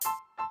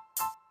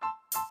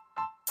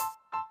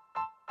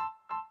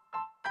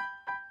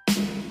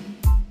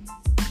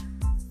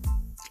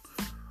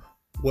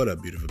What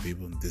up, beautiful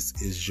people?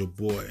 This is your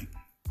boy,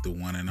 the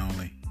one and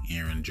only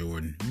Aaron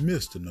Jordan,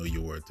 Mr. Know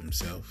Your Worth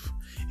himself,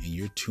 and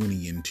you're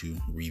tuning into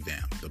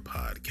Revamp the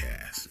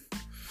Podcast.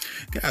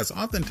 Guys,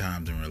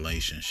 oftentimes in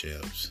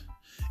relationships,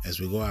 as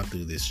we go out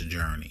through this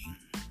journey,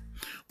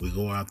 we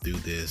go out through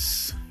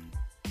this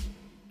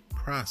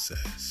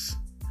process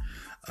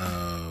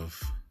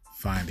of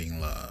finding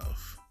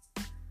love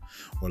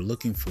or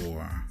looking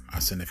for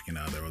our significant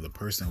other or the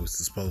person we're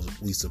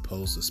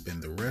supposed to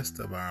spend the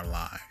rest of our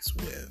lives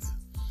with.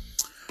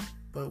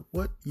 But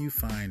what you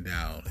find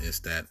out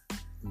is that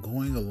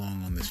going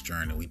along on this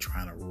journey, we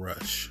try to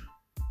rush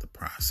the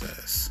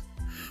process.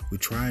 We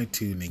try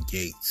to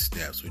negate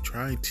steps. We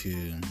try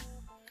to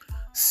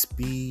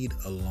speed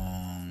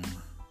along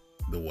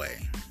the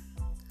way.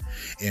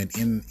 And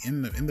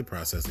in the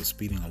process of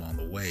speeding along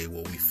the way,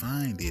 what we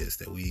find is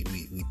that we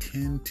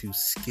tend to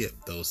skip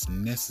those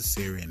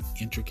necessary and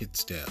intricate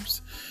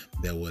steps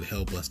that would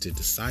help us to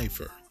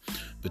decipher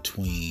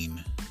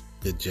between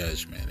the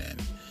judgment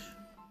and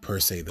per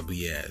se the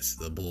BS,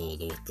 the bull,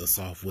 the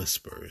soft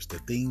whispers, the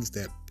things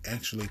that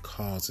actually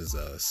causes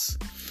us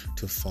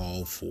to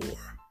fall for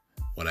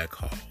what I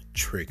call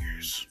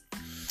triggers.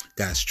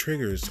 Guys,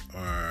 triggers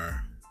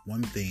are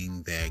one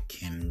thing that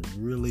can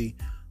really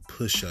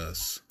push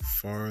us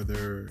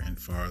farther and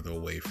farther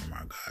away from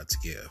our God's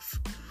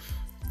gift.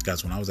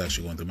 Guys, when I was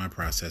actually going through my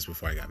process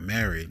before I got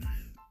married,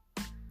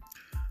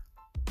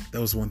 that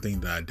was one thing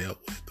that I dealt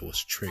with,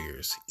 those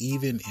triggers.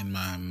 Even in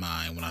my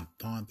mind, when I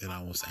thought that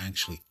I was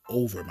actually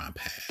over my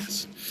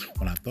past,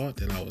 when I thought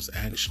that I was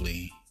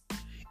actually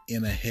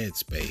in a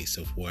headspace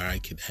of where I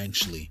could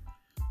actually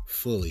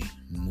fully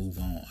move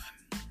on.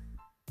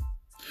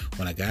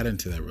 When I got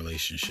into that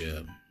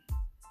relationship,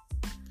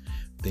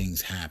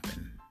 things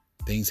happened.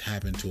 Things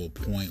happened to a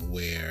point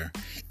where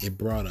it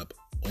brought up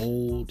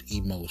old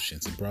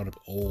emotions. It brought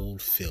up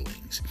old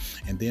feelings.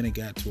 And then it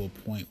got to a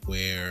point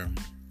where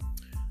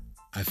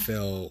I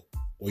felt,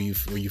 where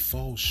you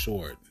fall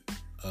short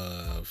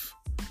of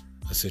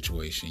a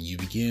situation. You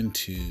begin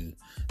to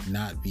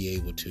not be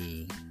able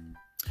to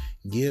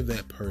give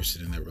that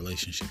person in that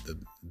relationship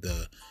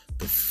the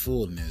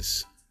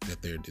fullness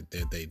that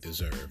they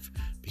deserve.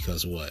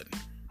 Because what?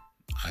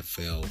 I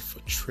fell for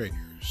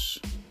triggers.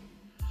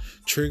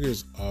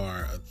 Triggers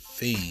are a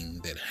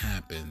thing that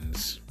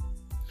happens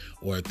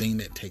or a thing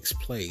that takes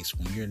place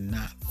when you're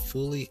not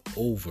fully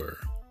over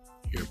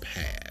your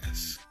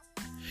past.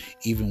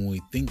 Even when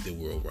we think that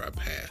we're over our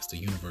past, the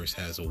universe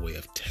has a way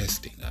of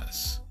testing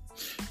us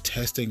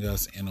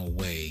in a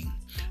way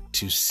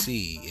to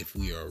see if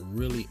we are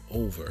really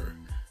over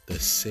the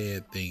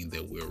said thing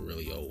that we're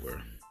really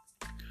over.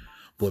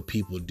 What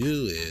people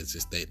do is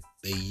that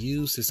they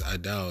use this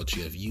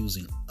ideology of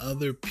using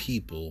other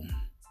people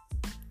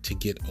to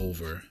get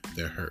over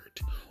their hurt,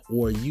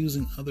 or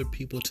using other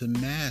people to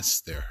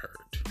mask their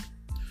hurt,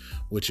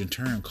 which in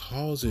turn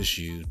causes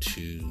you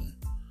to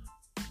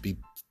be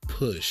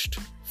pushed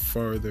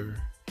further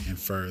and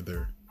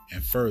further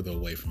and further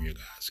away from your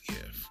God's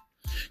gift.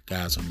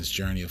 Guys, on this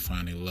journey of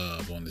finding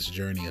love, on this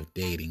journey of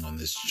dating, on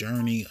this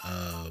journey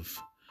of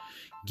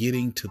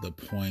getting to the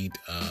point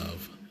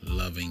of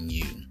loving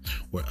you,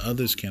 where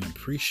others can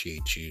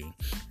appreciate you,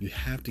 you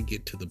have to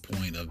get to the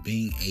point of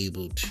being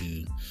able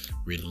to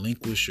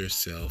relinquish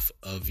yourself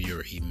of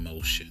your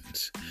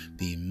emotions,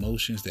 the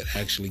emotions that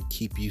actually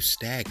keep you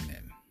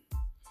stagnant,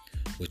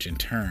 which in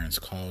turns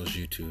cause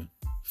you to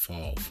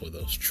fall for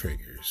those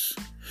triggers.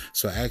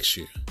 So I ask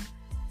you,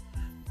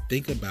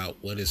 think about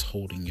what is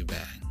holding you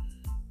back.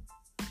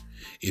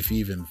 If you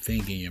even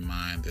think in your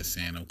mind that's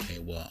saying, okay,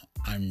 well,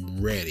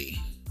 I'm ready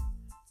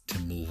to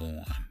move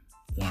on,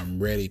 or I'm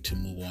ready to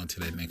move on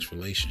to that next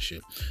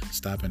relationship,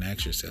 stop and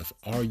ask yourself,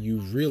 are you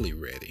really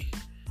ready?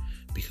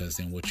 Because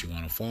then what you're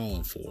going to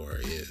fall for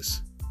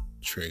is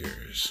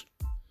triggers.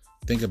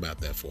 Think about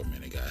that for a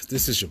minute, guys.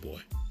 This is your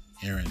boy,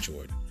 Aaron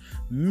Jordan,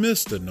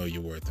 Mr. Know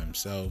Your Worth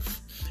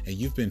himself, and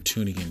you've been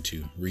tuning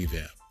into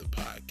Revamp